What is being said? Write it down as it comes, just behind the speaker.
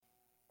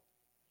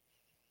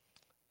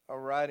All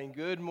right, and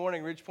good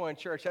morning, Ridgepoint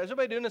Church. How's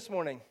everybody doing this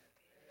morning?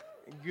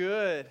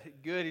 Good.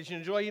 Did you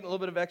enjoy getting a little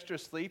bit of extra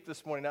sleep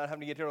this morning, not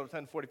having to get here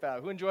until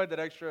 10:45? Who enjoyed that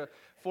extra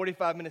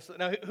 45 minutes?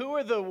 Now, who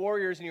are the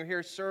warriors and you're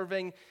here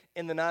serving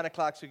in the 9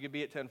 o'clock so you could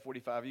be at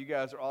 10:45? You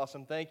guys are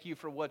awesome. Thank you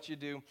for what you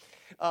do.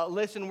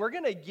 Listen, we're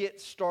going to get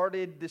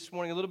started this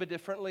morning a little bit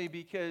differently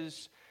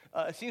because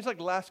it seems like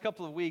the last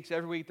couple of weeks,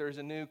 every week there's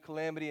a new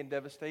calamity and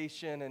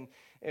devastation, and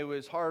it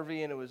was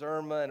Harvey, and it was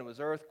Irma, and it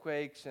was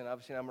earthquakes, and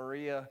obviously now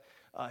Maria.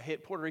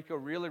 Hit Puerto Rico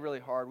really, really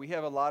hard. We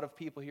have a lot of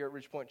people here at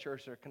Ridgepoint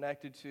Church that are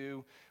connected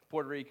to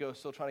Puerto Rico,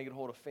 still trying to get a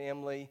hold of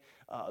family.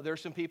 There are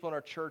some people in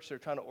our church that are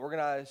trying to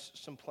organize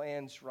some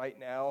plans right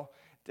now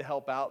to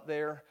help out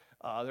there.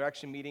 They're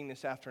actually meeting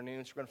this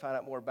afternoon, so we're going to find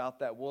out more about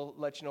that. We'll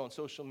let you know on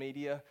social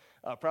media.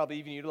 Probably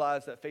even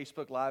utilize that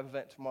Facebook Live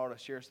event tomorrow to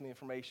share some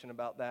information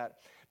about that.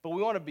 But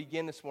we want to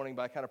begin this morning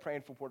by kind of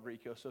praying for Puerto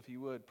Rico, so if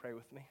you would, pray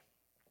with me.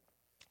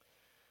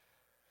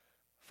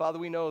 Father,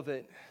 we know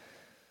that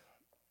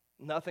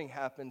nothing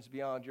happens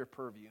beyond your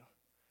purview.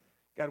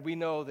 God, we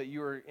know that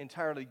you are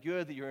entirely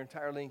good, that you're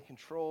entirely in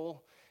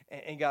control.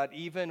 And God,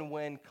 even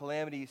when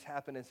calamities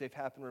happen as they've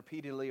happened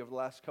repeatedly over the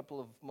last couple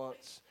of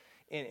months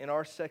in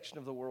our section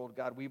of the world,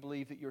 God, we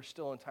believe that you're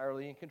still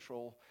entirely in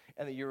control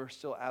and that you're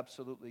still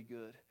absolutely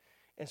good.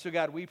 And so,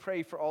 God, we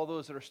pray for all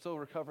those that are still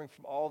recovering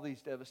from all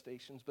these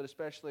devastations, but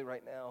especially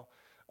right now,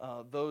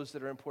 those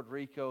that are in Puerto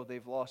Rico,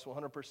 they've lost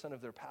 100%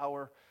 of their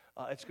power.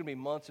 It's going to be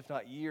months, if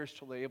not years,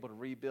 till they're able to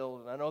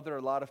rebuild. And I know there are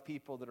a lot of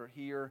people that are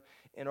here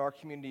in our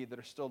community that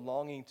are still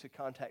longing to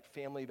contact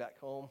family back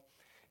home.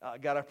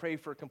 God, I pray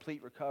for a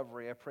complete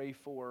recovery. I pray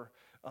for,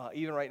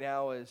 even right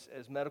now, as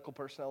medical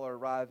personnel are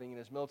arriving and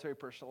as military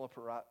personnel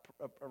are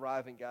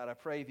arriving, God, I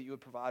pray that you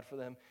would provide for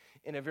them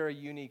in a very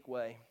unique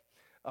way.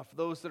 For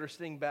those that are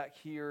sitting back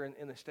here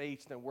in the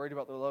States and they're worried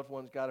about their loved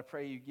ones, God, I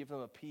pray you give them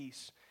a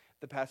peace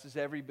that passes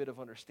every bit of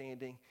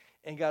understanding.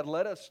 And God,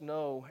 let us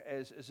know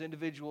as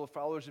individual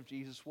followers of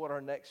Jesus what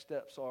our next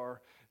steps are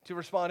to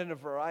respond in a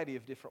variety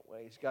of different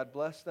ways. God,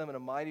 bless them in a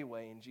mighty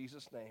way. In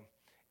Jesus' name,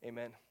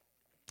 amen.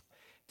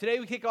 Today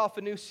we kick off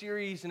a new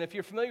series, and if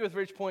you're familiar with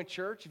Ridgepoint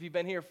Church, if you've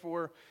been here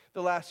for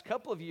the last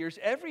couple of years,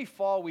 every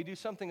fall we do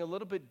something a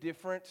little bit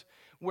different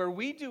where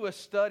we do a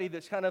study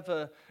that's kind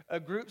of a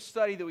group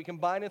study that we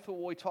combine with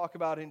what we talk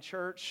about in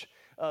church.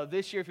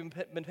 This year, if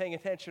you've been paying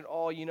attention at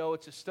all, you know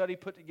it's a study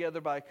put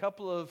together by a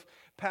couple of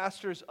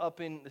pastors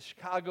up in the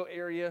Chicago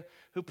area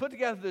who put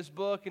together this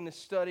book and this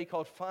study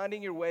called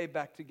Finding Your Way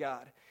Back to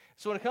God.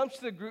 So when it comes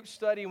to the group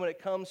study, when it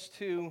comes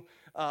to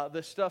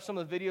the stuff, some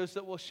of the videos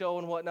that we'll show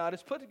and whatnot,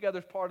 it's put together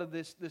as part of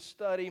this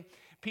study.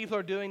 People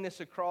are doing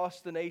this across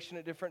the nation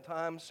at different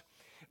times.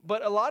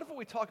 But a lot of what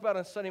we talk about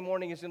on Sunday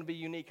morning is going to be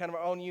unique, kind of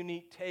our own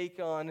unique take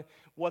on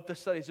what the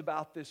study's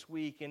about this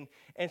week.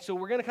 And so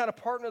we're going to kind of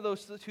partner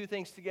those two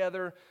things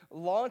together,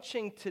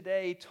 launching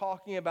today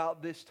talking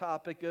about this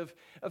topic of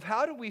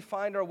how do we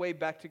find our way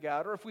back to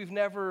God, or if we've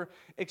never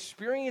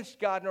experienced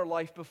God in our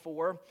life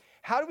before,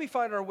 how do we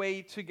find our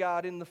way to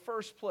God in the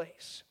first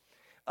place?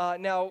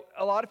 Now,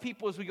 a lot of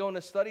people as we go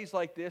into studies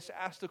like this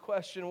ask the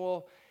question,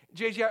 well,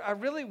 JJ, I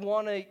really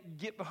want to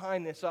get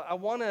behind this. I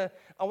want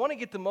to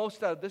get the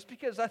most out of this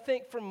because I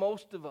think for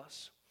most of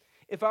us,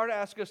 if I were to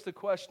ask us the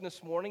question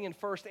this morning in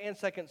first and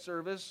second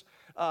service,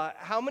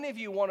 how many of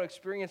you want to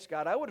experience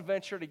God? I would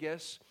venture to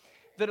guess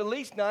that at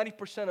least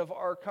 90% of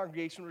our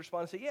congregation would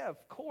respond and say, yeah,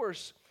 of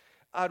course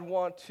I'd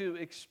want to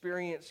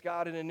experience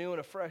God in a new and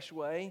a fresh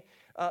way.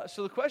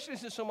 So the question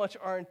isn't so much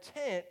our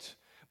intent,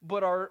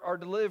 but our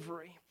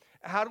delivery.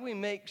 How do we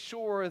make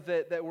sure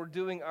that we're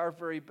doing our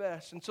very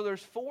best? And so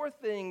there's 4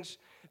 things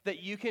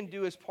that you can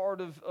do as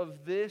part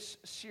of this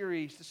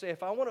series to say,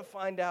 if I want to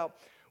find out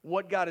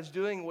what God is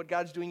doing, what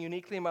God's doing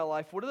uniquely in my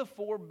life, what are the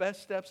 4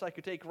 best steps I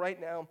could take right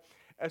now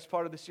as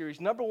part of the series?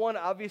 Number 1,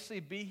 obviously,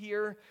 be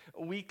here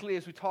weekly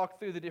as we talk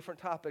through the different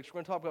topics.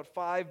 We're going to talk about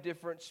 5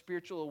 different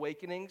spiritual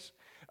awakenings.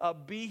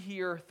 Be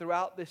here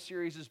throughout this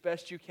series as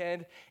best you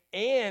can.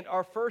 And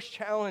our first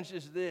challenge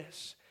is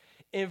this.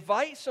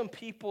 Invite some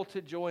people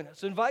to join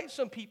us. Invite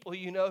some people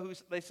you know who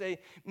they say,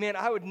 man,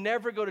 I would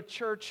never go to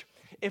church.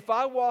 If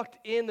I walked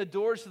in the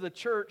doors of the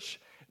church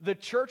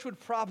would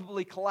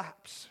probably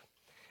collapse.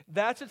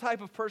 That's the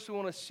type of person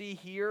we want to see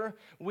here.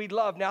 We'd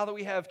love, now that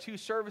we have 2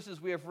 services,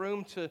 we have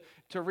room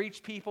to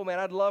reach people. Man,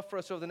 I'd love for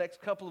us over the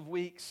next couple of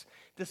weeks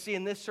to see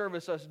in this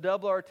service us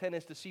double our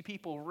attendance, to see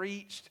people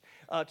reached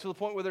to the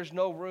point where there's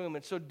no room.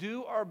 And so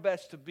do our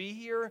best to be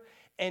here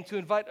and to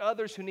invite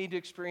others who need to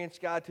experience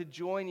God to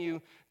join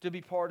you to be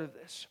part of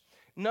this.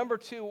 Number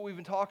 2, what we've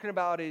been talking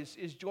about is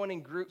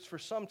joining groups for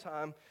some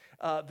time.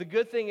 The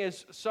good thing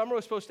is summer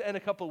was supposed to end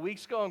a couple of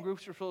weeks ago and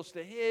groups were supposed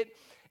to hit.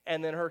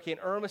 And then Hurricane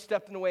Irma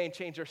stepped in the way and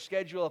changed our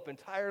schedule up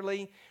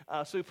entirely.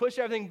 So we pushed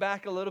everything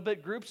back a little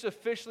bit. Groups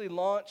officially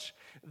launch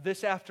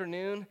this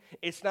afternoon.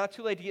 It's not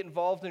too late to get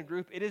involved in a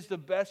group. It is the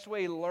best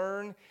way to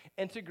learn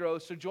and to grow.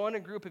 So join a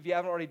group if you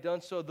haven't already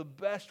done so. The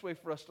best way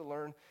for us to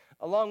learn.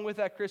 Along with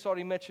that, Chris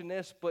already mentioned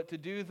this, but to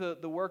do the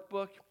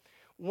workbook,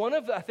 one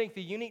of the, I think,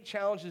 the unique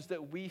challenges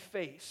that we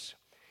face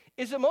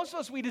is that most of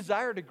us, we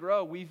desire to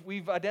grow.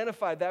 We've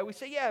identified that. We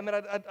say, yeah,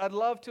 man, I'd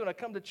love to, and I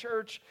come to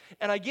church,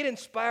 and I get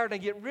inspired, and I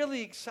get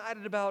really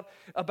excited about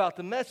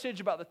the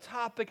message, about the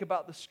topic,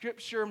 about the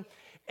scripture,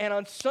 and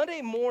on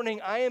Sunday morning,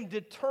 I am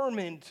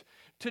determined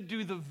to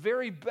do the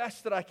very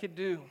best that I could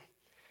do.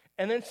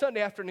 And then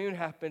Sunday afternoon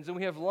happens, and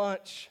we have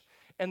lunch,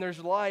 and there's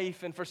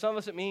life, and for some of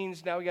us, it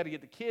means now we got to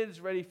get the kids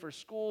ready for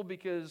school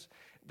because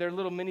their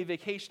little mini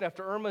vacation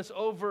after Irma's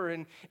over,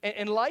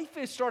 and life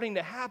is starting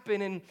to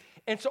happen,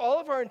 and so all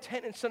of our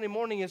intent in Sunday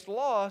morning is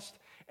lost,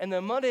 and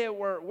then Monday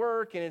we're at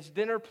work, and it's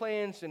dinner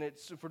plans, and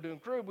it's if we're doing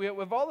group, we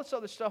have all this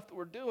other stuff that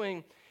we're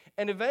doing,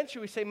 and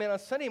eventually we say, man, on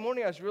Sunday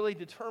morning I was really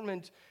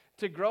determined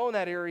to grow in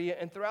that area,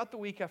 and throughout the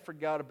week I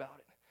forgot about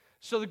it.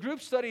 So the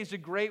group study is a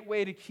great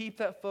way to keep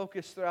that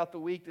focus throughout the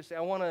week, to say,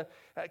 I want to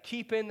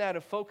keep in that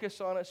and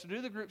focus on it. So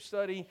do the group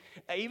study.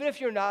 Even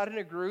if you're not in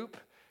a group,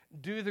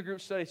 do the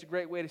group study. It's a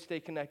great way to stay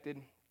connected.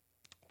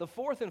 The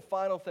fourth and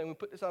final thing, we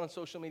put this out on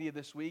social media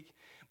this week,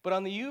 but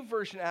on the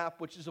YouVersion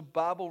app, which is a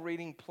Bible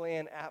reading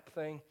plan app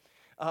thing,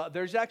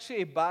 there's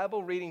actually a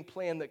Bible reading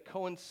plan that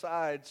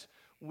coincides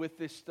with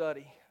this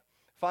study.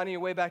 Finding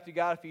Your Way Back to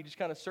God, if you just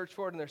kind of search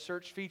for it in their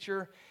search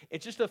feature,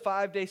 it's just a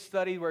 5-day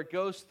study where it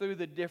goes through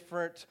the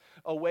different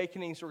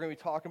awakenings we're going to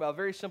be talking about.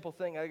 Very simple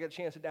thing. I got a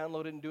chance to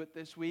download it and do it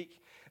this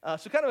week.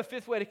 So kind of a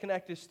fifth way to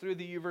connect is through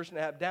the YouVersion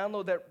app.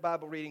 Download that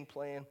Bible reading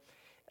plan.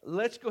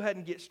 Let's go ahead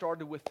and get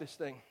started with this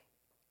thing.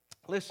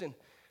 Listen,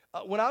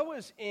 when I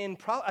was in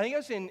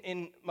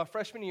my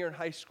freshman year in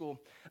high school,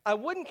 I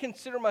wouldn't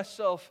consider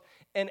myself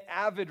an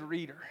avid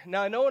reader.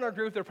 Now, I know in our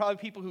group there are probably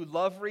people who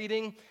love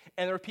reading,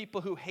 and there are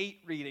people who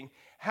hate reading.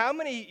 How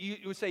many you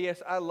would say,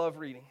 yes, I love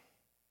reading?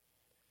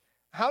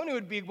 How many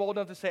would be bold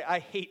enough to say, I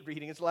hate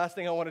reading? It's the last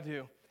thing I want to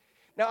do.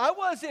 Now, I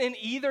wasn't in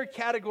either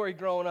category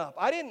growing up.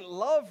 I didn't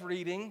love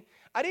reading.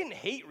 I didn't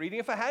hate reading.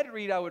 If I had to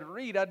read, I would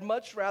read. I'd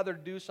much rather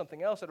do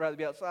something else. I'd rather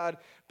be outside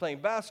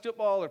playing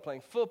basketball or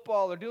playing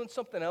football or doing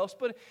something else.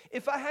 But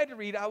if I had to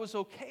read, I was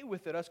okay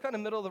with it. I was kind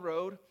of middle of the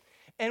road.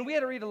 And we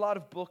had to read a lot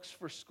of books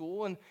for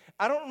school. And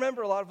I don't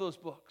remember a lot of those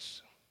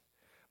books.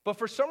 But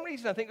for some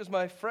reason, I think it was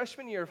my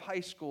freshman year of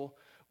high school,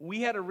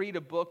 we had to read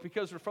a book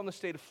because we're from the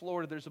state of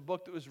Florida. There's a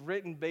book that was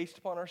written based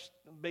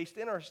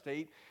in our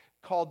state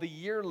called The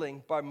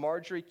Yearling by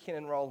Marjorie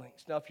Kinnan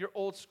Rawlings. Now, if you're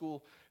old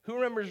school, who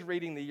remembers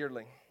reading The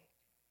Yearling?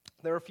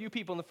 There were a few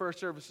people in the first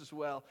service as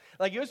well.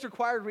 Like, it was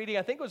required reading.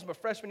 I think it was my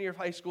freshman year of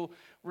high school,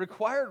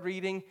 required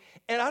reading.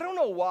 And I don't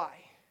know why.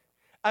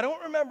 I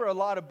don't remember a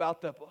lot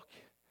about that book.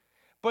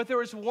 But there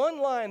was one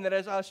line that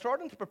as I was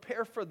starting to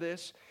prepare for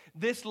this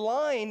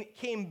line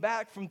came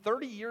back from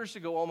 30 years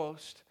ago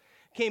almost,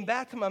 came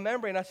back to my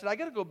memory. And I said, I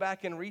got to go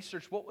back and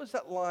research what was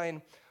that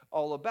line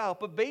all about.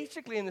 But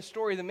basically in the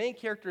story, the main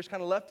character has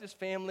kind of left his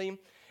family,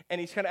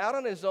 and he's kind of out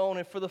on his own.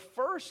 And for the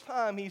first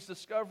time, he's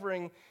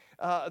discovering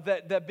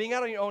that being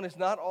out on your own is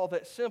not all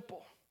that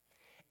simple.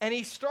 And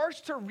he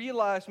starts to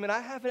realize, man, I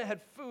haven't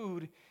had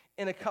food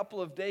in a couple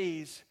of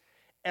days,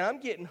 and I'm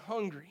getting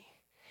hungry.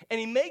 And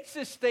he makes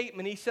this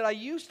statement. He said, I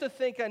used to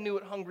think I knew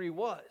what hungry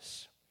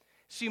was.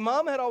 See,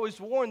 Mom had always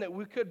warned that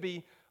we could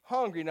be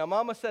hungry. Now,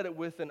 Mama said it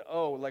with an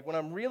O. Like, when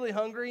I'm really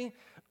hungry,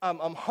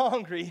 I'm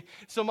hungry.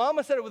 So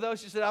Mama said it with O.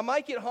 She said, I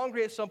might get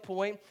hungry at some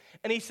point.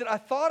 And he said, I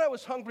thought I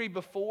was hungry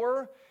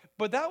before,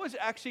 but that was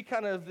actually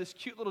kind of this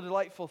cute little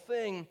delightful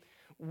thing.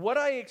 What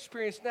I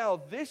experience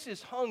now, this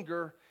is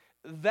hunger.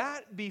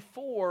 That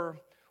before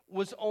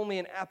was only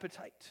an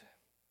appetite.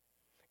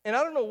 And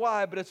I don't know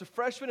why, but as a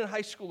freshman in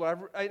high school,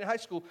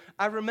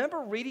 I remember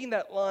reading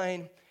that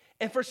line,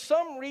 and for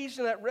some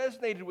reason that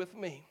resonated with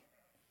me.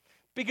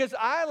 Because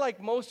I,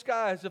 like most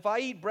guys, if I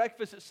eat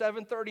breakfast at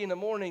 7:30 in the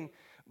morning,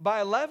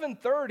 by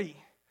 11:30,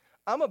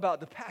 I'm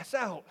about to pass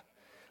out.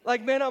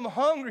 Like, man, I'm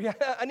hungry.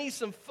 I need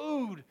some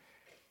food.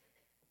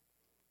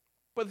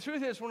 But the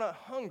truth is, we're not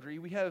hungry.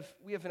 We have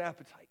an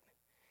appetite.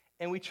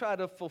 And we try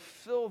to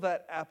fulfill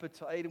that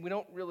appetite, and we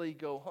don't really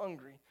go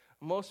hungry.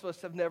 Most of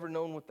us have never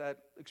known what that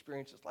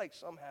experience is like.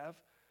 Some have.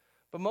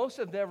 But most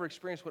have never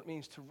experienced what it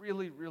means to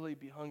really, really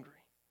be hungry.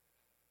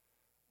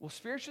 Well,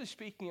 spiritually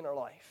speaking in our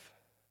life,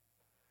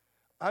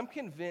 I'm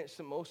convinced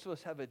that most of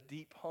us have a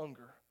deep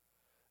hunger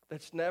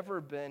that's never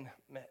been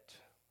met.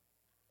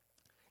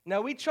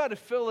 Now, we try to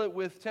fill it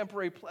with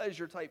temporary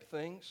pleasure type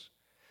things.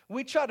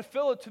 We try to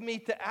fill it to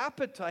meet the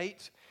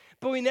appetite,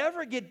 but we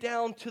never get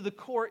down to the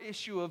core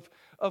issue of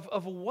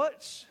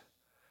what's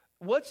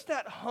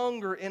that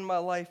hunger in my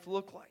life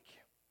look like?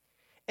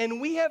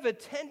 And we have a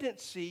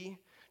tendency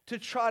to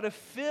try to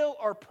fill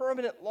our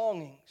permanent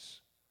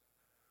longings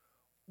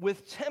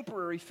with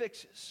temporary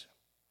fixes.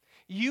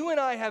 You and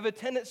I have a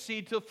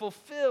tendency to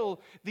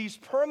fulfill these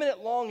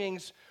permanent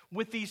longings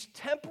with these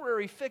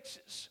temporary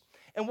fixes.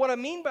 And what I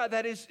mean by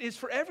that is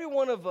for every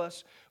one of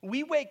us,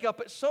 we wake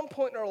up at some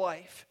point in our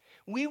life,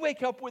 we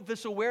wake up with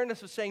this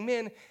awareness of saying,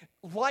 man,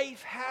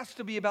 life has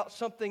to be about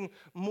something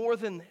more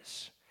than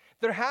this.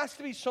 There has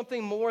to be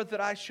something more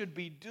that I should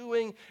be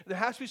doing. There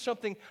has to be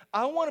something,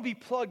 I want to be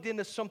plugged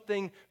into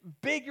something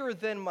bigger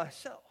than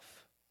myself.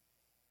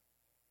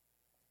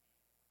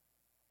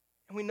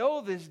 And we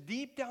know this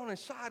deep down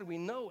inside, we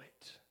know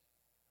it.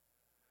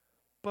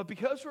 But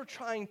because we're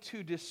trying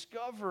to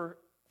discover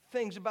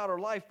things about our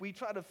life, we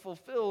try to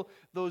fulfill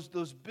those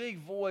big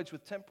voids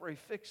with temporary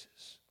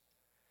fixes.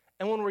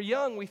 And when we're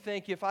young, we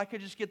think, if I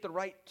could just get the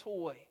right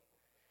toy,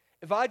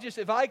 if I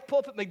pull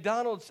up at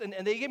McDonald's and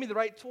they give me the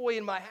right toy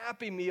in my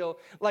Happy Meal,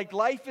 like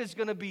life is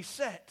going to be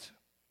set.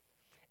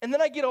 And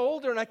then I get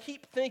older and I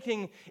keep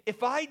thinking,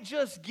 if I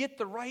just get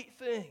the right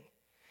thing,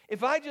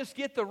 if I just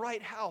get the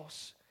right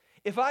house,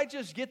 if I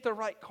just get the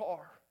right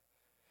car.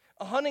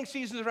 A hunting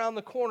season's around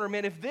the corner,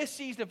 man. If this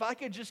season, if I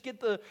could just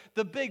get the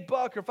big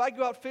buck, or if I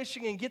go out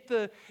fishing and get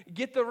the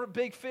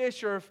big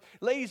fish, or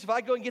ladies, if I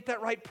go and get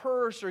that right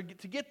purse, or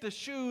to get the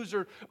shoes,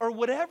 or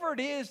whatever it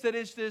is that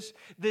is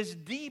this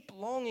deep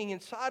longing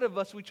inside of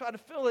us, we try to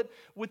fill it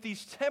with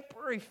these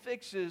temporary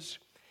fixes,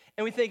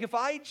 and we think, if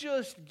I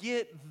just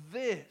get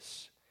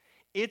this,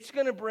 it's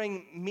going to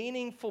bring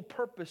meaningful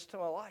purpose to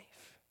my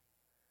life.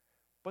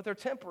 But they're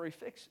temporary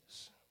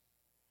fixes.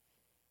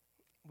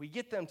 We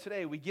get them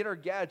today. We get our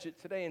gadget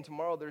today, and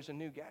tomorrow there's a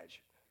new gadget.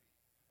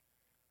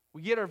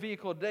 We get our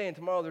vehicle today, and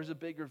tomorrow there's a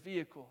bigger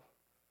vehicle.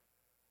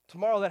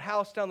 Tomorrow that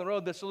house down the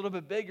road that's a little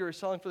bit bigger is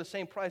selling for the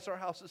same price our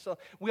house is selling.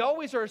 We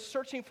always are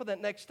searching for that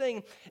next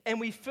thing, and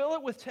we fill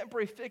it with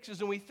temporary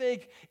fixes, and we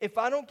think, if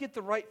I don't get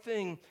the right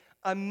thing,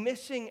 I'm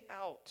missing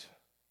out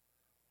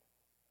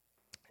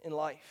in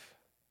life.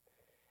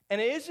 And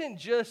it isn't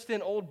just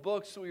in old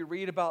books that we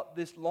read about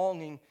this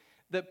longing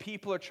that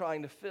people are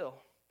trying to fill.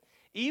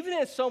 Even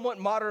in somewhat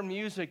modern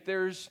music,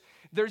 there's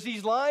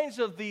these lines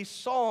of these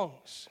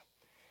songs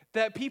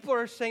that people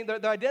are saying,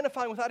 they're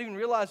identifying without even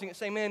realizing it,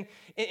 saying, man,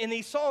 in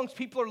these songs,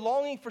 people are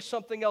longing for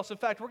something else. In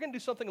fact, we're going to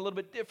do something a little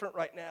bit different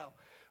right now.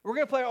 We're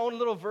going to play our own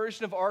little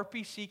version of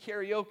RPC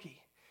karaoke.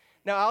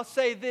 Now, I'll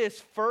say this,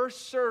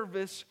 first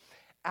service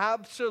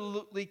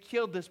absolutely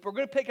killed this, but we're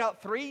going to pick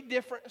out 3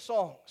 different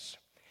songs.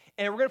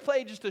 And we're going to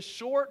play just a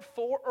short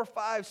 4 or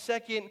 5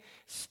 second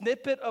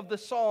snippet of the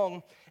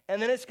song,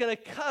 and then it's going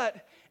to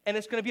cut. And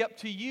it's going to be up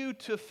to you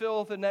to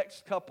fill the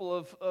next couple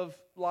of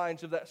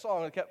lines of that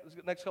song, the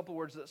next couple of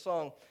words of that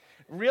song.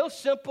 Real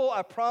simple.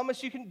 I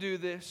promise you can do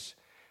this.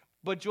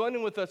 But join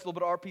in with us a little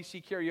bit of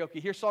RPC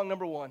karaoke. Here's song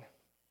number 1.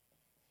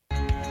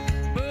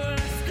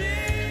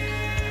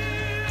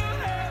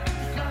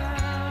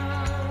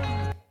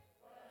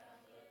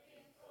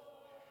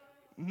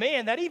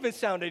 Man, that even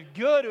sounded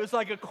good. It was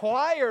like a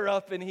choir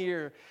up in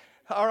here.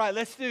 All right,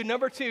 let's do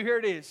number 2. Here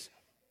it is.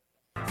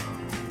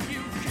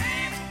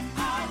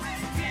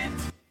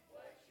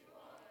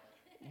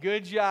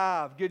 Good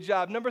job. Good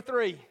job. Number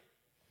 3.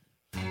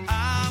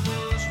 I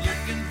was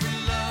looking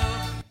for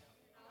love.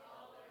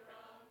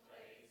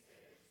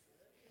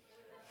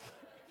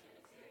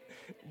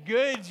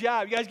 Good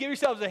job. You guys give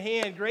yourselves a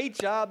hand. Great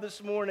job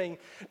this morning.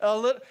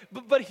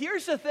 But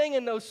here's the thing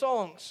in those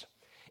songs.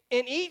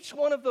 In each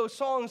one of those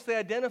songs, they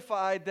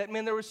identified that,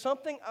 man, there was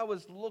something I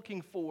was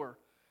looking for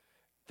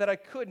that I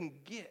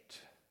couldn't get.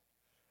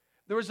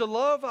 There was a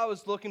love I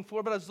was looking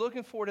for, but I was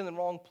looking for it in the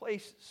wrong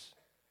places.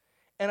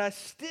 And I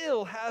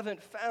still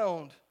haven't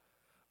found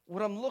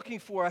what I'm looking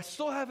for. I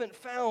still haven't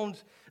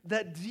found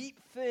that deep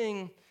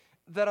thing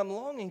that I'm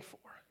longing for.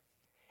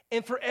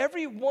 And for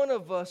every one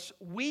of us,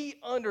 we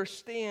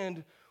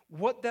understand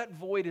what that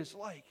void is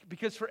like.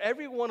 Because for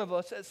every one of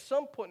us, at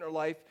some point in our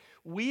life,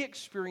 we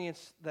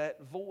experience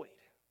that void.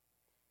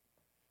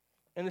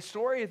 And the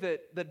story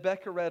that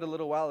Becca read a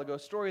little while ago, a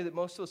story that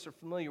most of us are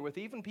familiar with,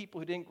 even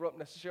people who didn't grow up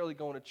necessarily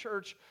going to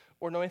church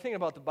or know anything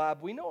about the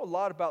Bible, we know a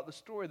lot about the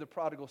story of the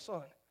prodigal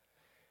son.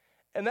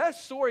 And that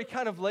story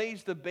kind of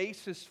lays the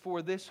basis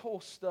for this whole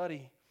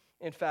study.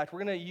 In fact,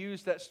 we're going to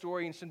use that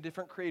story in some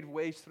different creative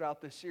ways throughout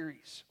this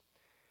series.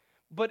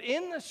 But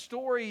in the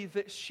story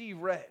that she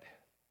read,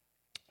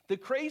 the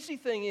crazy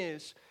thing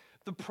is,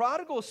 the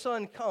prodigal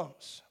son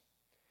comes,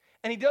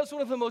 and he does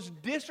one of the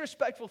most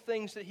disrespectful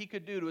things that he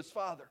could do to his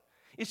father.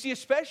 You see,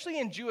 especially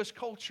in Jewish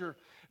culture,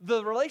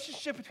 the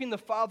relationship between the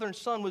father and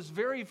son was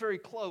very, very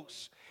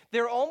close.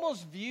 They're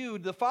almost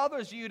viewed, the father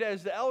is viewed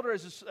as the elder,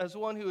 as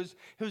one who's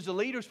the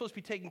leader, supposed to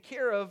be taken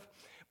care of.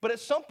 But at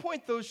some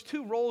point, those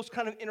two roles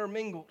kind of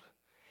intermingled.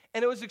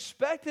 And it was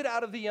expected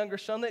out of the younger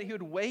son that he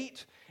would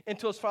wait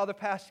until his father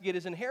passed to get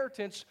his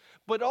inheritance,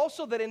 but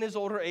also that in his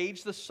older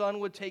age, the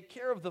son would take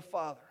care of the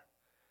father.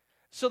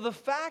 So the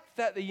fact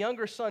that the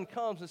younger son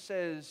comes and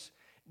says,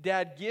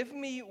 Dad, give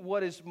me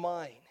what is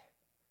mine,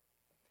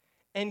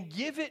 and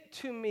give it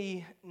to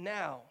me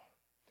now,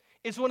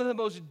 is one of the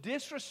most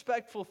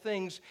disrespectful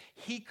things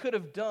he could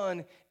have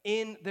done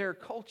in their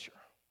culture.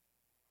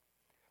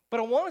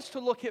 But I want us to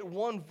look at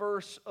one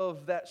verse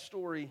of that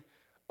story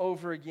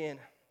over again.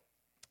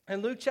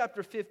 In Luke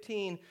chapter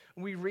 15,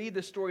 we read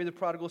the story of the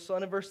prodigal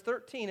son. In verse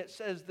 13, it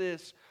says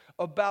this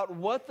about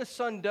what the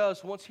son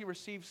does once he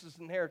receives his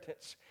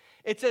inheritance.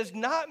 It says,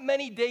 not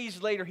many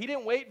days later, he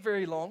didn't wait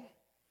very long.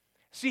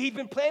 See, he'd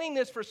been planning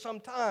this for some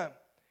time.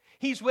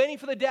 He's waiting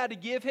for the dad to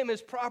give him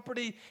his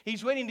property.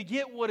 He's waiting to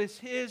get what is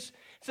his.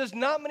 It says,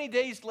 not many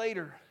days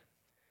later,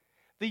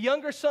 The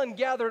younger son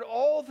gathered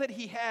all that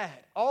he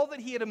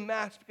had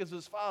amassed because of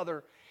his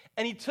father,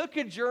 and he took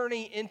a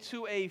journey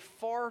into a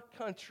far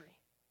country.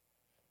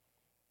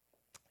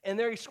 And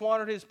there he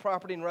squandered his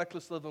property in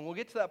reckless living. We'll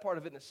get to that part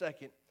of it in a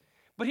second.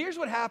 But here's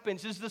what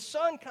happens is the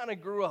son kind of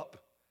grew up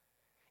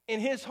in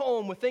his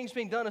home with things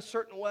being done a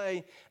certain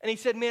way. And he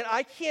said, man,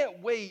 I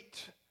can't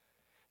wait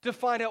to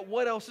find out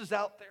what else is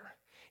out there.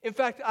 In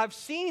fact, I've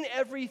seen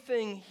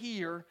everything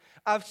here.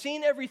 I've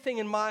seen everything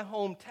in my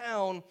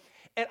hometown.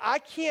 And I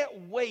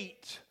can't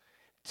wait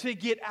to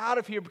get out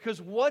of here because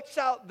what's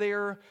out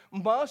there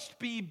must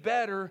be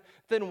better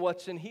than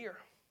what's in here.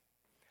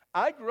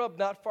 I grew up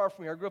not far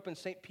from here. I grew up in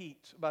St.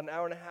 Pete, about an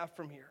hour and a half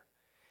from here.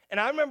 And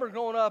I remember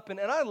growing up, and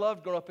I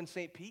loved growing up in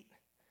St. Pete.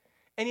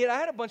 And yet I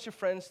had a bunch of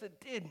friends that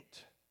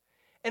didn't.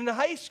 And in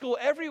high school,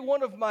 every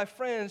one of my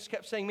friends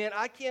kept saying, man,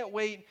 I can't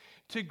wait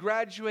to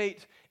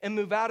graduate and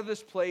move out of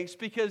this place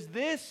because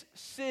this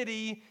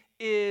city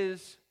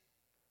is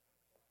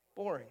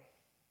boring.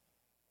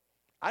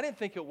 I didn't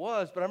think it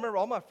was, but I remember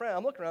all my friends,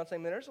 I'm looking around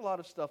saying, man, there's a lot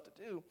of stuff to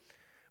do.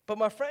 But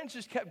my friends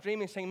just kept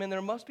dreaming, saying, man, there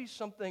must be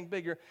something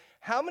bigger.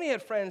 How many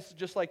had friends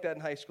just like that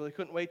in high school? They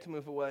couldn't wait to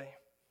move away.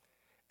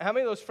 How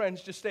many of those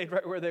friends just stayed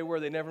right where they were?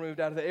 They never moved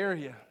out of the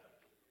area.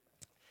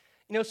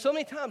 You know, so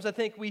many times I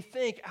think we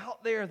think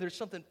out there there's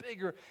something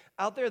bigger.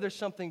 Out there there's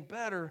something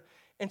better.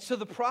 And so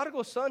the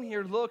prodigal son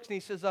here looks and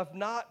he says, I've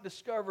not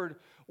discovered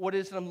what it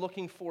is that I'm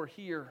looking for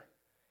here.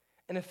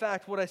 And in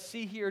fact, what I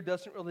see here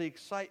doesn't really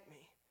excite me.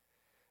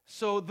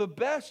 So the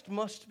best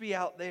must be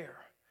out there.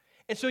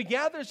 And so he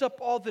gathers up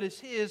all that is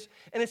his,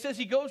 and it says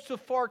he goes to a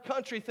far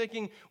country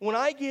thinking, when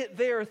I get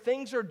there,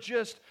 things are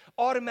just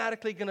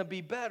automatically going to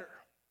be better.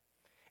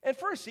 And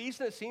for a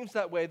season, it seems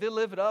that way. They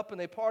live it up and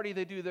they party,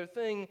 they do their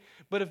thing,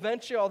 but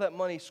eventually all that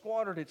money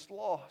squandered, it's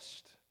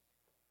lost.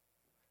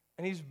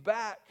 And he's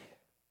back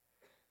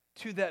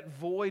to that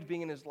void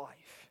being in his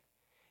life.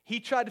 He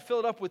tried to fill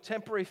it up with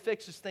temporary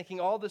fixes, thinking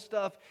all this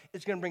stuff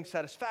is going to bring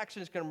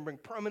satisfaction, it's going to bring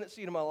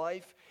permanency to my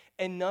life,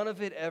 and none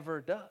of it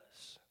ever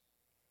does.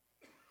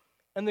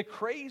 And the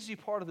crazy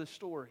part of the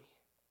story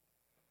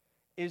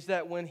is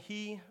that when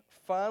he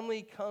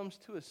finally comes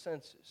to his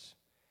senses,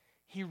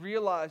 he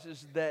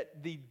realizes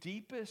that the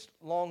deepest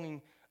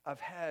longing I've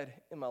had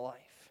in my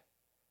life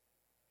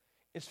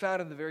is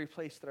found in the very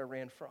place that I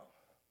ran from.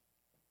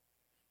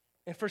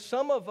 And for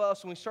some of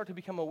us, when we start to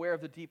become aware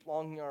of the deep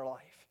longing in our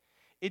life,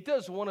 it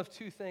does one of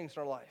two things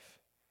in our life.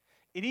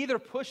 It either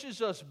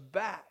pushes us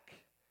back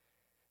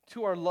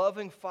to our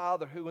loving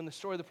Father, who in the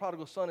story of the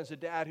prodigal son is a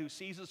dad who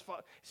sees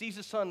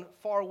his son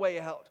far away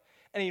out,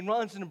 and he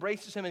runs and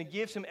embraces him and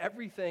gives him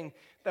everything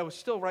that was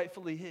still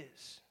rightfully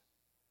his.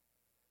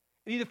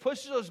 It either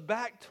pushes us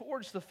back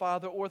towards the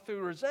Father, or through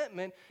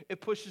resentment,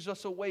 it pushes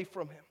us away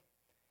from him.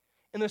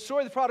 In the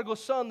story of the prodigal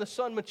son, the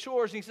son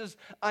matures and he says,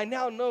 I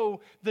now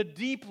know the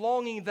deep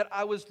longing that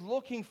I was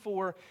looking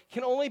for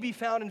can only be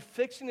found in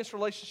fixing this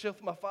relationship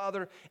with my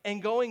Father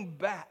and going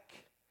back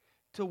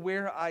to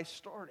where I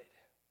started.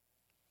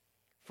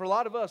 For a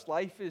lot of us,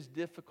 life is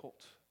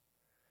difficult.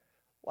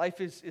 Life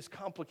is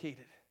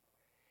complicated.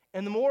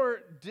 And the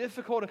more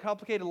difficult and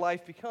complicated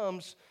life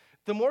becomes,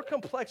 the more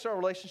complex our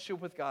relationship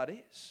with God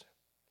is.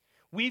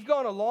 We've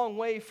gone a long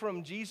way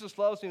from Jesus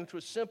loves me, which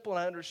was simple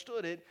and I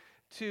understood it,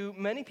 to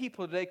many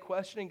people today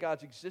questioning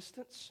God's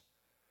existence,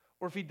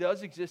 or if he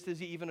does exist, is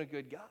he even a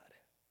good God?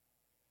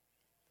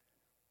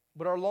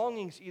 But our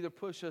longings either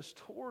push us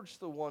towards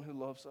the one who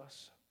loves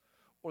us,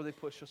 or they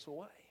push us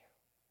away.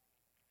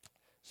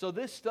 So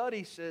this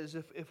study says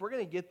if we're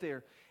going to get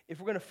there, if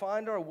we're going to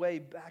find our way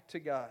back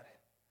to God,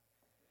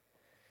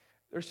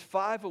 there's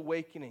 5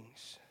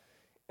 awakenings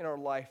in our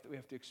life that we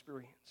have to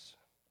experience.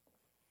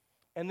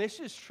 And this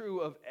is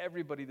true of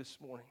everybody this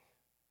morning.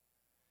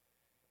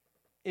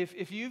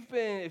 If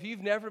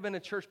you've never been to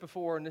church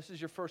before and this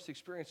is your first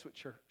experience with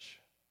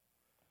church,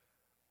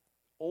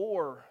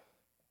 or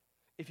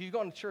if you've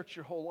gone to church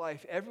your whole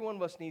life, every one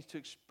of us needs to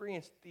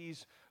experience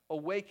these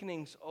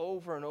awakenings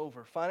over and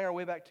over, finding our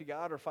way back to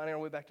God or finding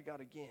our way back to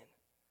God again.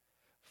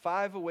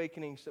 5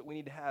 awakenings that we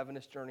need to have in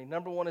this journey.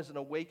 Number 1 is an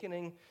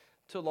awakening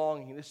to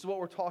longing. This is what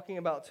we're talking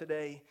about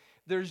today.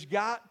 There's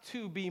got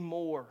to be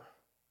more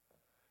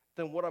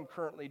than what I'm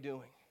currently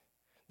doing.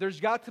 There's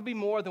got to be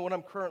more than what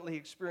I'm currently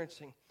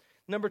experiencing.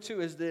 Number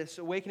 2 is this,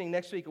 awakening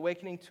next week,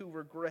 awakening to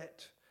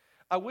regret.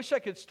 I wish I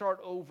could start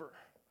over.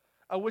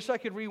 I wish I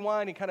could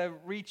rewind and kind of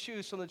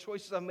re-choose some of the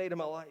choices I've made in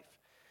my life.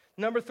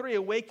 Number 3,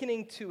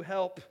 awakening to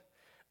help.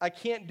 I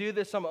can't do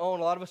this on my own.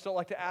 A lot of us don't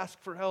like to ask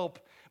for help.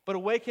 But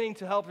awakening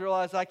to help,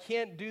 realize I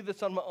can't do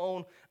this on my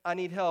own. I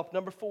need help.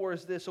 Number 4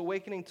 is this,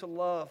 awakening to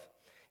love.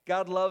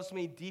 God loves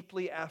me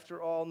deeply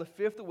after all. And the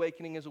 5th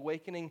awakening is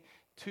awakening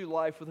to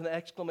life with an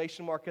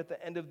exclamation mark at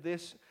the end of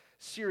this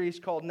series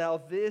called Now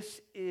This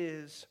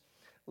Is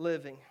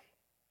Living.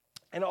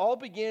 And it all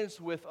begins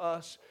with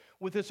us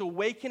with this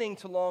awakening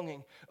to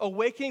longing,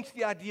 awakening to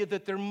the idea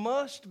that there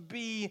must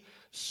be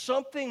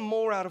something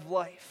more out of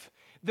life.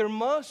 There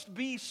must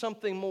be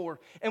something more.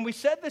 And we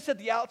said this at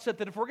the outset,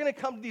 that if we're going to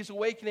come to these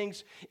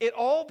awakenings, it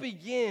all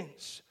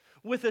begins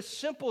with a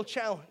simple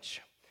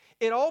challenge.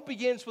 It all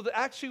begins with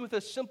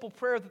a simple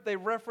prayer that they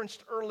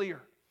referenced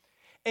earlier.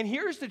 And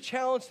here's the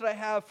challenge that I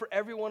have for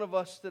every one of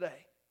us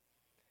today.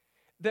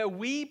 That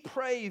we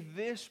pray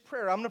this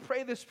prayer. I'm going to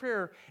pray this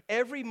prayer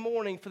every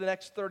morning for the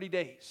next 30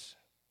 days.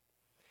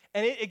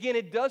 And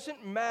it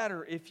doesn't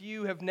matter if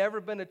you have never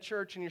been to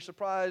church and you're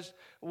surprised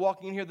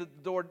walking in here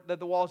that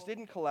the walls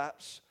didn't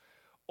collapse,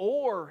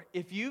 or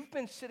if you've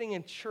been sitting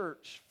in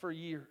church for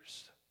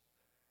years.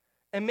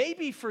 And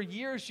maybe for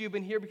years you've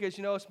been here because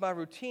you know it's my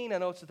routine, I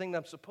know it's the thing that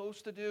I'm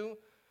supposed to do,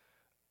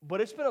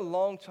 but it's been a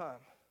long time,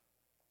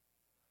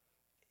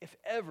 if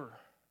ever,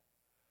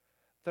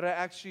 that I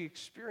actually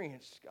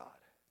experienced God.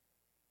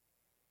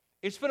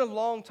 It's been a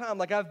long time.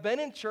 Like I've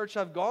been in church,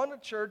 I've gone to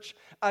church,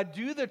 I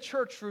do the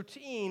church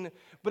routine,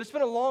 but it's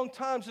been a long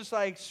time since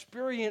I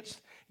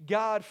experienced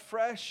God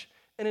fresh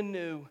and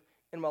anew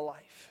in my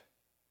life.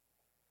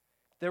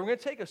 Then we're going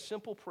to take a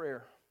simple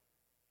prayer.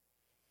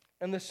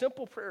 And the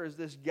simple prayer is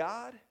this: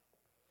 God,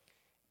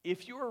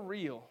 if you are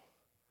real,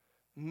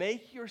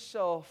 make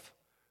yourself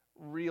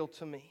real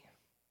to me.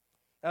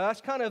 Now that's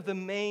kind of the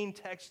main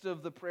text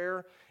of the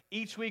prayer.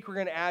 Each week we're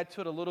going to add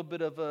to it a little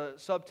bit of a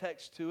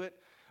subtext to it.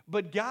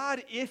 But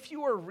God, if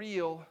you are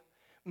real,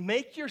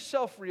 make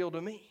yourself real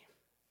to me.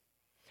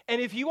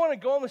 And if you want to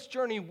go on this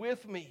journey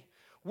with me,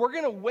 we're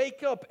going to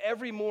wake up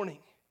every morning.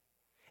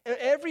 And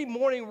every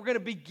morning we're going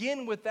to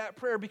begin with that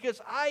prayer, because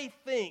I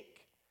think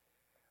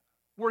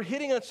we're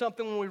hitting on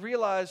something when we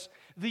realize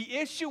the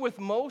issue with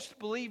most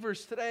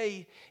believers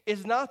today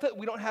is not that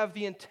we don't have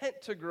the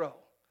intent to grow.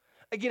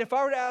 Again, if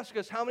I were to ask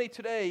us how many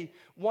today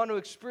want to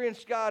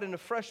experience God in a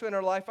fresh way in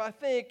our life, I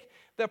think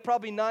that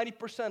probably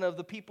 90% of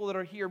the people that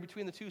are here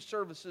between the two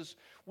services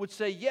would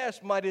say,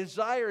 yes, my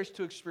desire is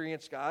to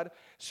experience God.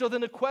 So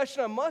then the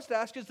question I must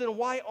ask is, then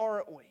why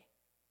aren't we?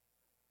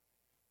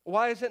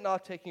 Why is it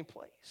not taking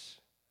place?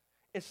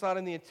 It's not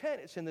in the intent,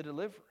 it's in the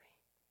delivery.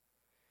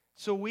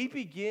 So we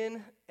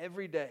begin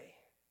every day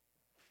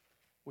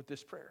with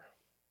this prayer.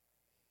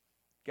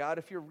 God,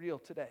 if you're real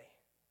today,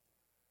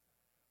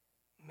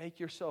 make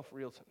yourself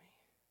real to me.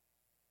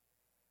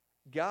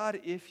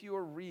 God, if you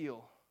are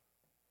real,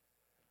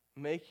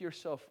 make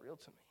yourself real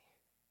to me.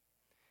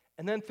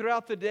 And then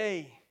throughout the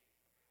day,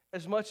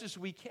 as much as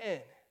we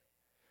can,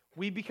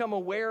 we become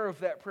aware of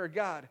that prayer.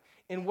 God,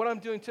 in what I'm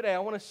doing today, I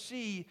want to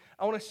see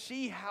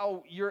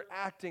how you're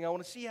acting. I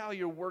want to see how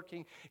you're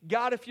working.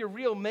 God, if you're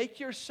real, make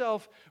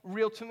yourself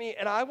real to me.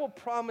 And I will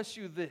promise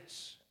you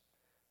this.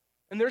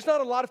 And there's not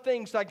a lot of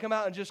things that I come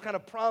out and just kind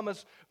of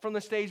promise from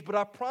the stage, but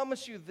I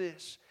promise you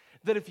this,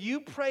 that if you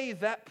pray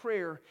that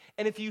prayer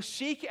and if you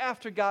seek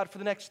after God for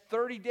the next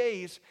 30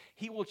 days,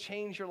 He will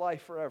change your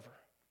life forever.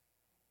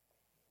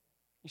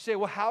 You say,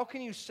 well, how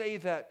can you say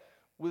that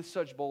with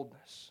such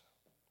boldness?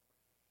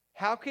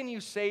 How can you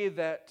say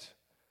that,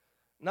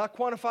 not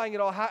quantifying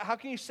it all, how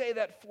can you say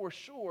that for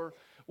sure?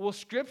 Well,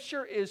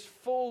 Scripture is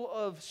full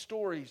of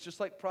stories, just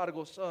like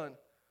prodigal son,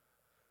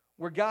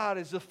 where God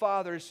as the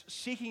Father is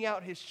seeking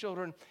out His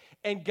children.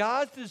 And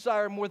God's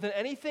desire more than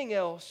anything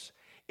else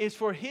is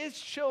for His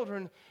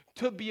children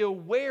to be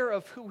aware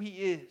of who He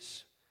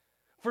is,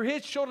 for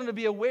His children to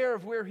be aware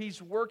of where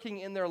He's working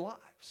in their lives.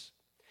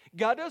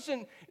 God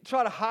doesn't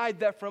try to hide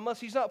that from us.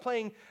 He's not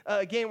playing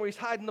a game where He's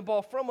hiding the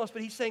ball from us,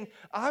 but He's saying,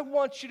 I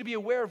want you to be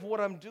aware of what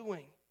I'm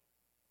doing.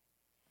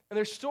 And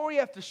there's story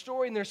after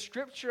story, and there's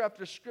scripture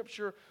after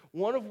scripture,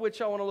 one of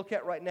which I want to look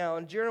at right now.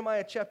 In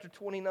Jeremiah chapter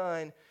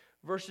 29,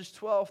 verses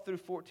 12 through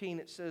 14,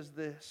 it says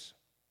this: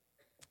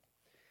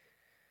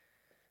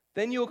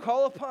 Then you will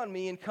call upon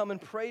me and come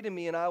and pray to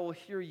me, and I will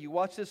hear you.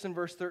 Watch this in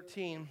verse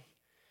 13.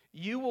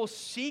 You will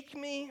seek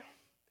me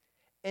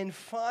and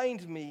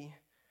find me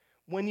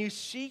when you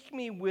seek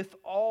me with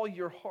all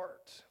your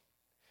heart.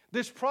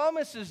 This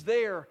promise is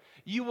there.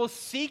 You will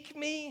seek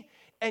me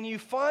and you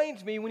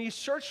find me when you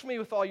search for me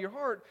with all your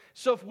heart.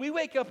 So if we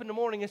wake up in the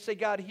morning and say,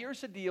 God,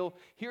 here's the deal.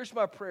 Here's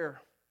my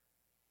prayer.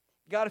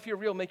 God, if you're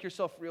real, make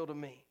yourself real to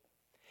me.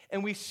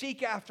 And we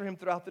seek after Him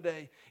throughout the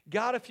day.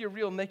 God, if you're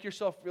real, make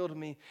yourself real to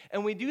me.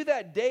 And we do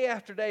that day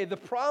after day. The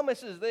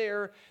promise is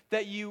there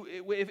that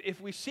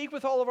if we seek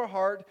with all of our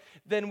heart,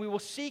 then we will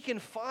seek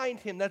and find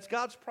Him. That's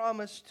God's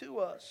promise to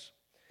us.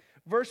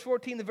 Verse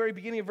 14, the very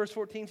beginning of verse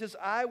 14 says,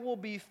 I will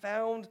be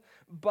found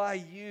by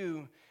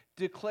you,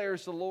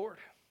 declares the Lord.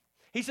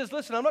 He says,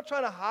 listen, I'm not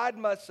trying to hide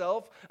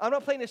myself. I'm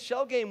not playing a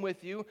shell game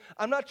with you.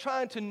 I'm not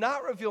trying to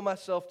not reveal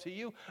myself to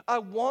you. I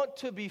want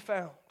to be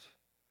found.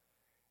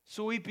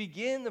 So we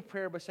begin the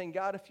prayer by saying,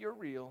 God, if you're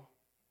real,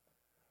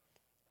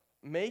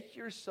 make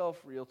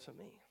yourself real to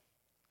me.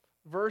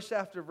 Verse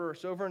after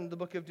verse, over in the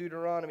book of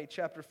Deuteronomy,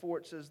 chapter 4,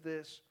 it says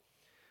this: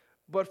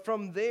 But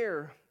from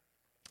there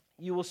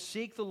you will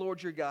seek the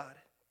Lord your God,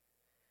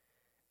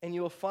 and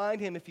you will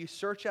find Him if you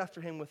search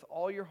after Him with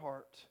all your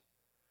heart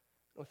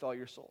and with all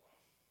your soul.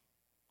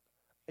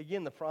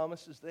 Again, the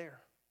promise is there.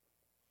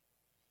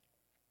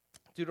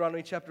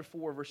 Deuteronomy chapter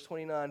 4, verse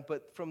 29,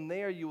 But from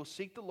there you will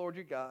seek the Lord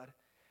your God.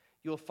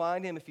 You will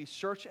find Him if you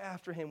search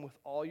after Him with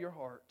all your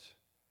heart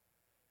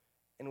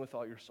and with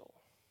all your soul.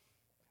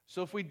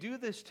 So if we do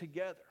this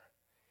together,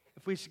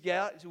 If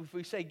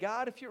we say,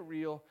 God, if you're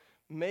real,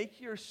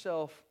 make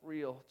yourself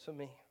real to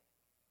me.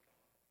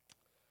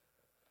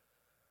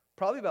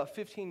 Probably about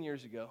 15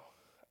 years ago,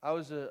 I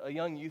was a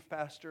young youth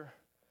pastor.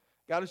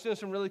 God was doing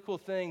some really cool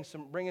things,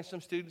 bringing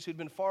some students who'd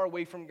been far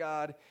away from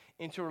God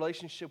into a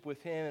relationship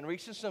with Him, and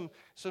reaching some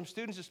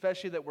students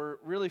especially that were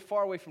really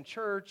far away from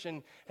church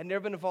and had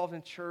never been involved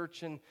in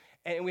church. And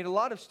we had a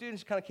lot of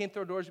students who kind of came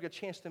through our doors, we got a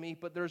chance to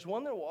meet, but there's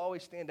one that will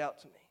always stand out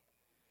to me.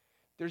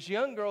 There's a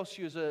young girl,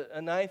 she was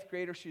a ninth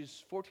grader, she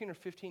was 14 or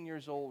 15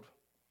 years old.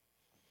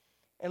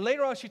 And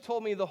later on, she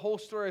told me the whole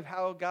story of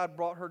how God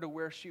brought her to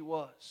where she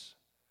was.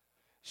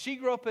 She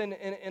grew up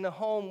in a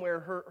home where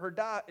her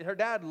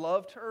dad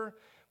loved her,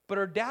 but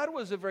her dad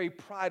was a very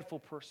prideful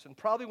person,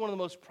 probably one of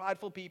the most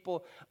prideful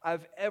people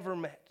I've ever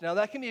met. Now,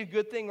 that can be a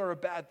good thing or a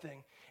bad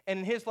thing, and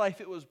in his life,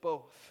 it was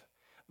both.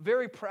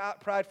 Very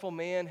prideful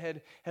man,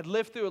 had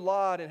lived through a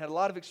lot and had a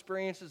lot of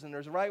experiences, and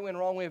there's a right way and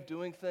wrong way of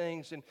doing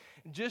things, and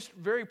just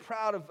very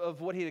proud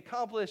of what he'd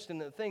accomplished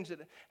and the things that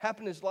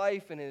happened in his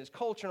life and in his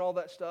culture and all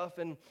that stuff.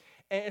 And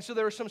so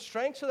there were some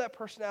strengths of that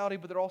personality,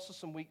 but there are also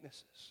some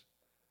weaknesses.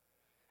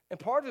 And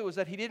part of it was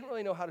that he didn't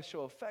really know how to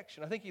show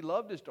affection. I think he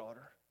loved his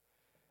daughter,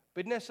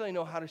 but didn't necessarily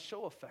know how to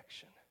show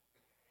affection.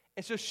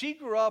 And so she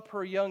grew up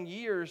her young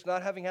years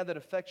not having had that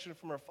affection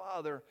from her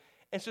father.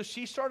 And so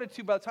she started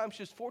to, by the time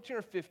she was 14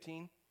 or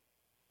 15,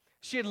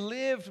 she had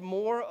lived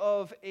more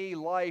of a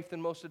life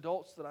than most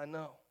adults that I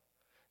know.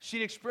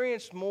 She'd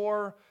experienced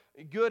more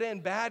good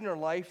and bad in her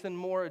life than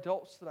more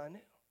adults that I knew.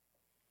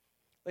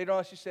 Later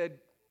on, she said,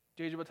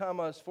 JJ, by the time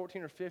I was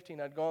 14 or 15,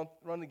 I'd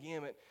run the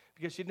gamut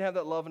because she didn't have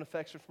that love and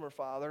affection from her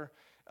father.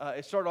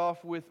 It started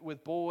off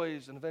with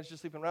boys and eventually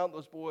sleeping around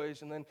those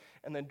boys and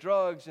then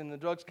drugs, and the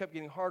drugs kept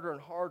getting harder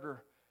and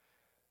harder.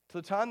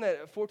 To the time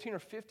that at 14 or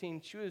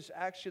 15, she was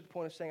actually at the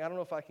point of saying, I don't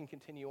know if I can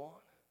continue on.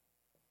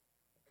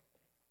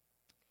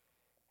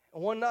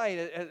 And one night,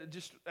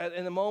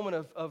 in the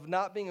moment of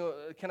not being,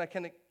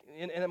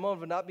 in a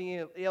moment of not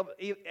being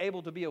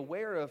able to be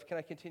aware of, can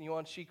I continue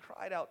on, she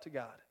cried out to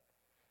God.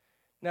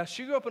 Now,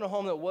 she grew up in a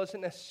home that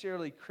wasn't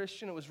necessarily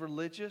Christian. It was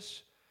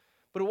religious,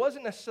 but it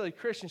wasn't necessarily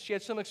Christian. She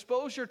had some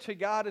exposure to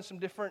God in some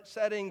different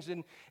settings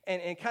and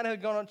kind of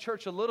had gone to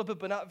church a little bit,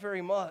 but not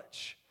very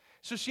much.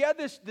 So she had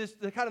this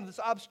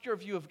obscure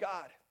view of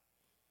God.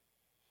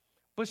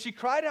 But she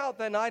cried out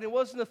that night. It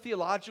wasn't a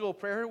theological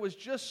prayer. It was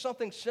just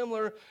something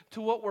similar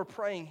to what we're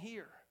praying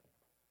here.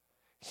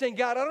 Saying,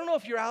 God, I don't know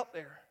if you're out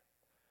there,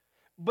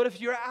 but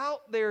if you're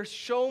out there,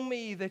 show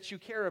me that you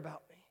care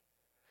about me.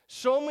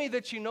 Show me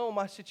that you know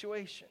my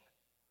situation.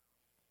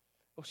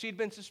 Well, she'd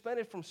been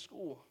suspended from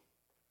school.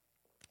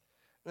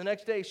 The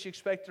next day, she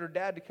expected her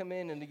dad to come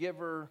in and to give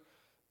her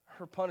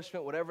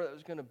punishment, whatever that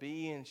was going to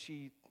be. And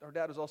her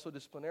dad was also a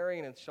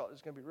disciplinarian, and she thought it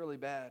was going to be really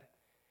bad.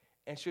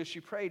 And so she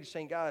prayed,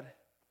 saying, God,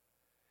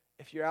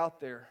 if you're out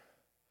there,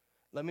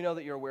 let me know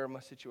that you're aware of my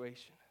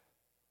situation.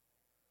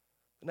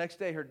 The next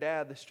day, her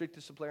dad, the strict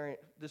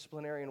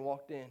disciplinarian,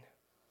 walked in.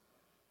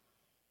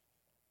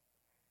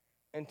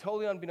 And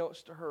totally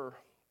unbeknownst to her,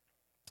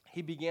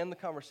 he began the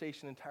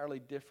conversation entirely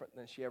different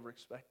than she ever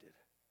expected.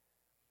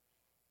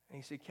 And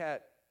he said,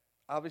 Kat,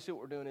 obviously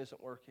what we're doing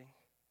isn't working.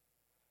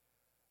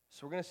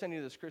 So we're going to send you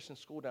to this Christian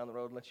school down the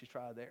road and let you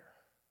try there.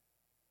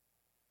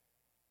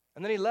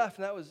 And then he left,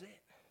 and that was it.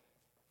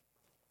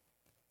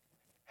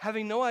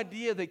 Having no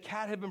idea that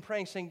Kat had been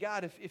praying, saying,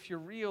 God, if you're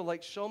real,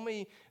 show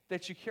me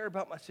that you care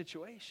about my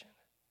situation.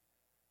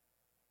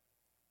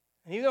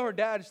 And even though her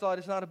dad just thought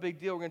it's not a big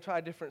deal, we're going to try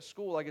a different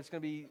school, it's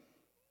going to be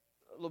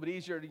a little bit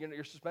easier,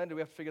 you're suspended,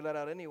 we have to figure that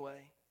out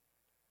anyway.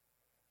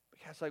 But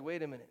Kat's like,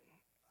 wait a minute.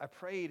 I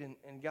prayed,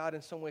 and God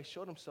in some way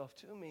showed himself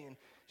to me. And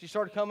she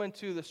started coming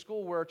to the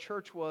school where our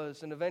church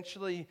was, and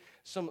eventually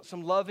some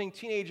loving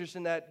teenagers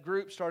in that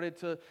group started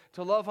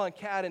to love on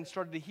Kat and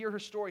started to hear her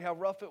story, how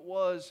rough it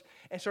was,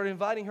 and started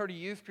inviting her to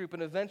youth group.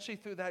 And eventually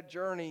through that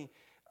journey,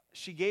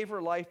 she gave her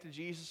life to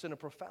Jesus in a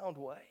profound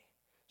way.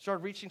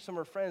 Started reaching some of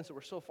her friends that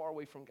were so far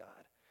away from God,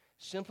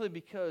 simply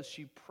because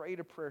she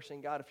prayed a prayer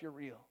saying, God, if you're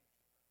real,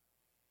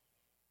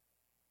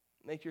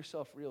 make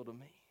yourself real to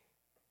me.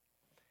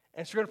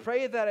 And so we're going to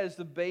pray that as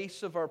the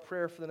base of our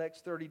prayer for the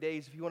next 30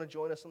 days if you want to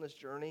join us on this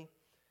journey.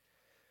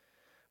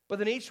 But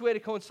then each way to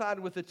coincide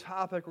with the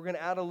topic, we're going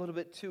to add a little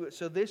bit to it.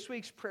 So this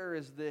week's prayer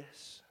is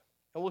this,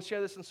 and we'll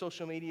share this on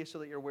social media so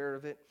that you're aware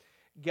of it.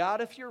 God,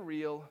 if you're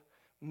real,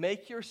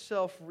 make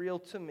yourself real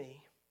to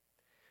me.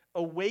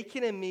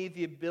 Awaken in me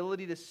the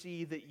ability to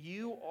see that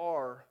you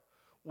are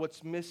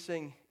what's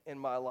missing in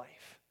my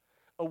life.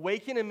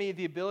 Awaken in me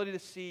the ability to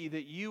see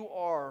that you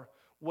are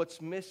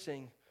what's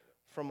missing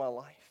from my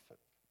life.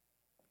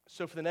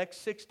 So for the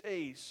next 6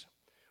 days,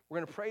 we're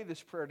going to pray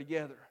this prayer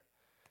together.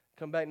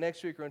 Come back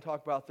next week, we're going to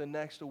talk about the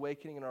next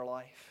awakening in our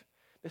life.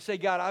 To say,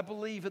 God, I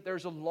believe that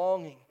there's a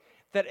longing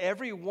that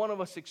every one of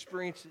us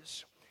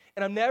experiences.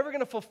 And I'm never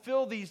going to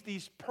fulfill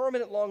these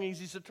permanent longings,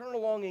 these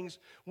eternal longings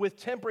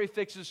with temporary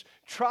fixes.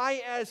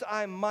 Try as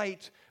I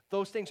might,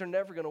 those things are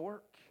never going to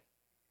work.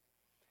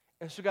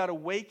 And so God,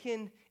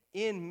 awaken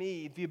in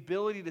me the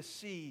ability to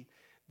see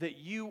that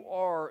you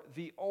are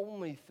the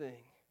only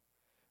thing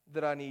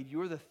that I need.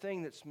 You're the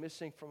thing that's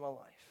missing from my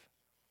life.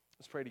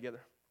 Let's pray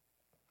together.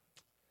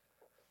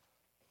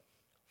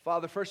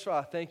 Father, first of all,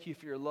 I thank you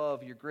for your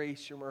love, your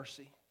grace, your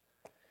mercy.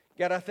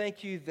 God, I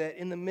thank you that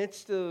in the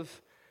midst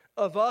of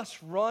us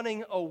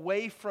running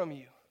away from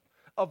you,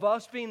 of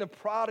us being the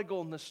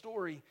prodigal in the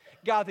story,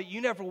 God, that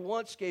you never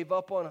once gave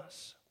up on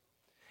us.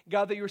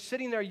 God, that you're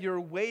sitting there,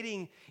 you're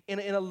waiting in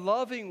a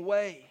loving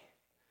way,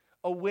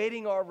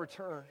 awaiting our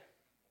return.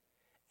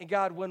 And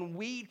God, when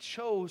we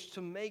chose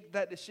to make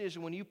that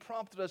decision, when you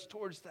prompted us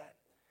towards that,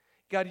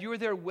 God, you were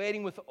there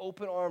waiting with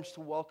open arms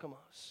to welcome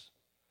us.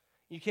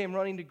 You came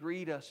running to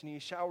greet us, and you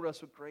showered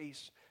us with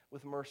grace,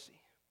 with mercy.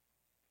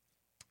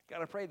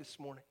 God, I pray this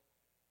morning.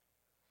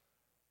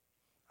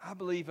 I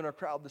believe in our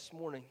crowd this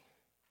morning,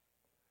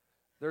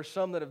 there are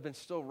some that have been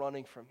still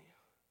running from you.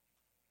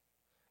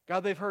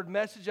 God, they've heard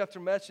message after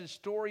message,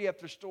 story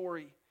after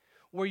story,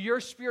 where your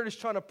Spirit is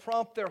trying to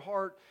prompt their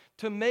heart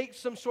to make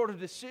some sort of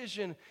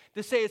decision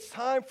to say it's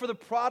time for the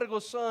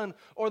prodigal son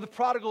or the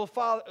prodigal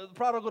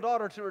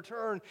daughter to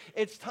return.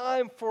 It's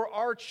time for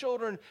our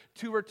children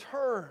to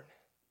return.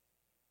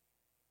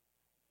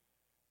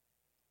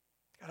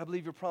 God, I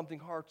believe you're prompting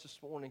hearts this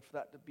morning for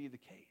that to be the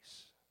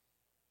case.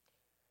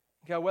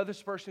 God, whether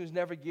it's a person who's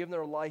never given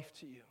their life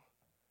to you,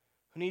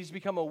 who needs to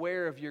become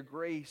aware of your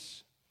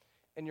grace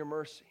and your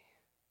mercy,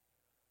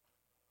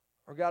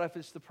 or God, if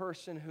it's the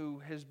person who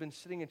has been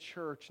sitting in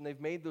church and they've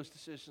made those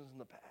decisions in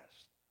the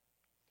past,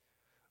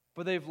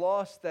 but they've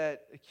lost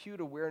that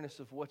acute awareness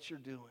of what you're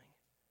doing,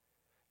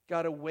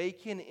 God,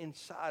 awaken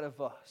inside of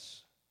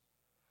us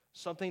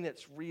something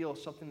that's real,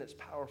 something that's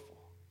powerful.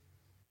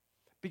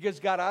 Because,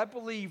 God, I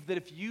believe that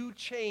if you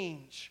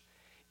change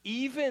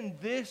even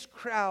this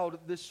crowd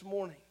this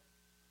morning,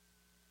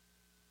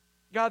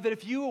 God, that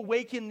if you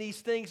awaken these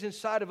things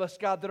inside of us,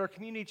 God, that our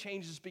community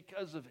changes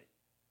because of it.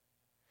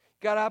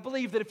 God, I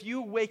believe that if you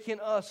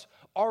awaken us,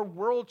 our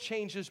world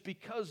changes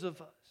because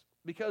of us,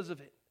 because of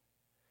it.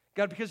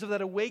 God, because of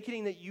that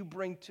awakening that you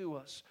bring to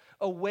us.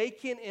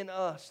 Awaken in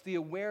us the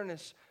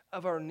awareness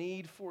of our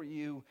need for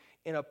you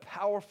in a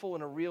powerful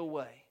and a real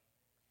way.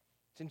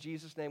 It's in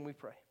Jesus' name we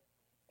pray.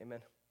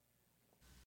 Amen.